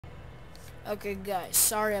Okay, guys,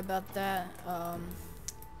 sorry about that.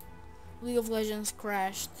 League of Legends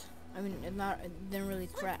crashed. I mean, it didn't really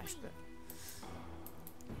crash, but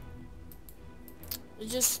it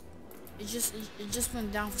just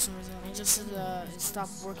went down for some reason. It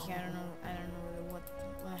stopped working. I don't know really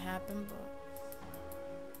what happened,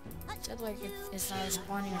 but it said like it's not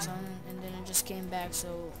responding or something, and then it just came back.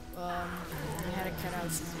 So I had to cut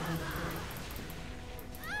out some.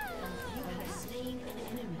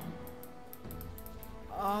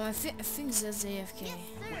 I think that's AFK. So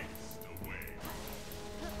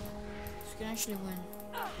we can actually win.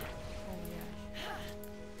 Oh yeah.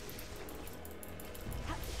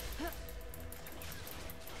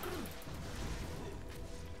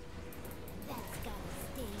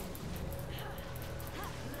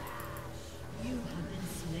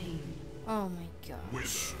 Oh my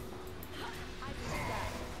gosh.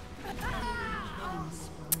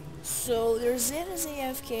 So there's it as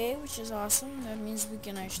AFK, which is awesome. That means we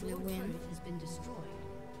can actually win.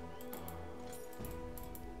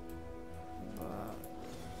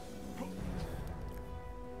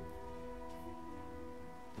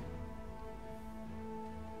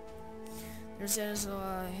 There's it as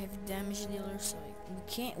a heavy damage dealer, so we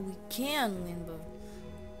can win, but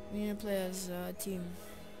we need to play as a team.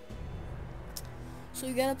 So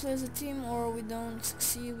you gotta play as a team, or we don't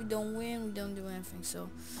succeed, we don't win, we don't do anything. So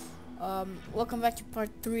welcome back to part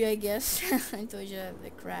 3, I guess. I told you the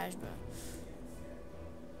crash, but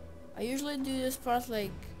I usually do this part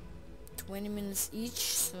like 20 minutes each,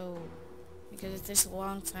 so because it takes a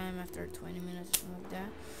long time after 20 minutes, something like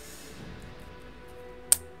that.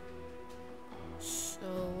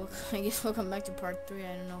 So I guess welcome back to part 3.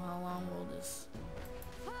 I don't know how long will this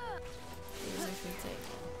actually take.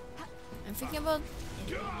 I'm thinking about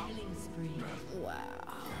wow.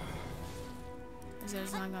 Is that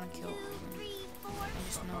it's not gonna kill. I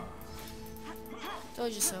just know.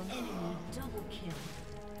 Told you so.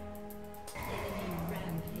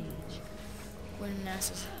 When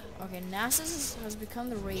Nasus, okay, Nasus has become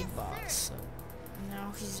the raid boss, so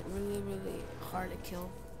now he's really hard to kill,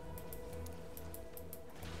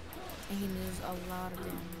 and he does a lot of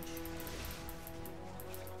damage.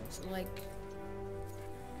 So like,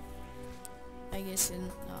 I guess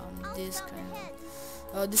in this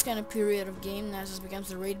kind of period of game, Nasus becomes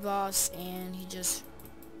the raid boss, and he just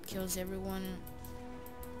kills everyone.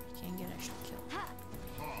 He can't get actually killed.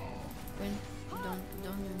 When don't do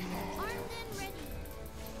anything.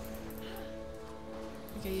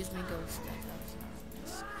 You can use my ghost.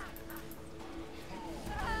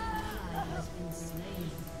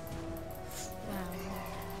 Wow.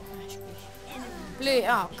 Play.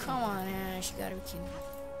 Oh, come on, Ash. You gotta be kidding me.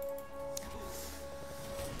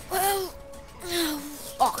 Well,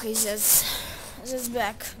 okay, Zed's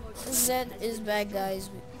back. Zed is back, guys.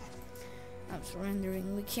 I'm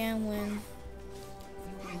surrendering. We can win.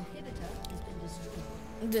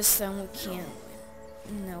 This time we can't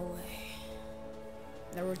win. No way.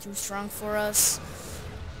 They were too strong for us.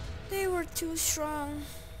 They were too strong.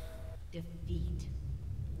 Defeat.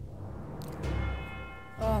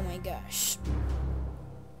 Oh my gosh.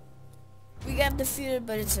 We got defeated,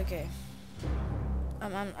 but it's okay.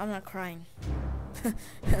 I'm not crying.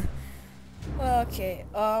 Well, okay.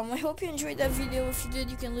 I hope you enjoyed that video. If you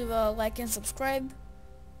did, you can leave a like and subscribe.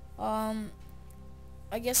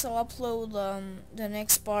 I guess I'll upload the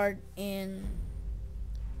next part in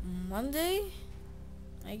Monday,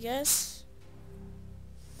 I guess.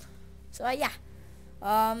 So yeah.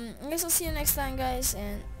 I guess I'll see you next time, guys,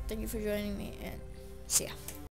 and thank you for joining me, and see ya.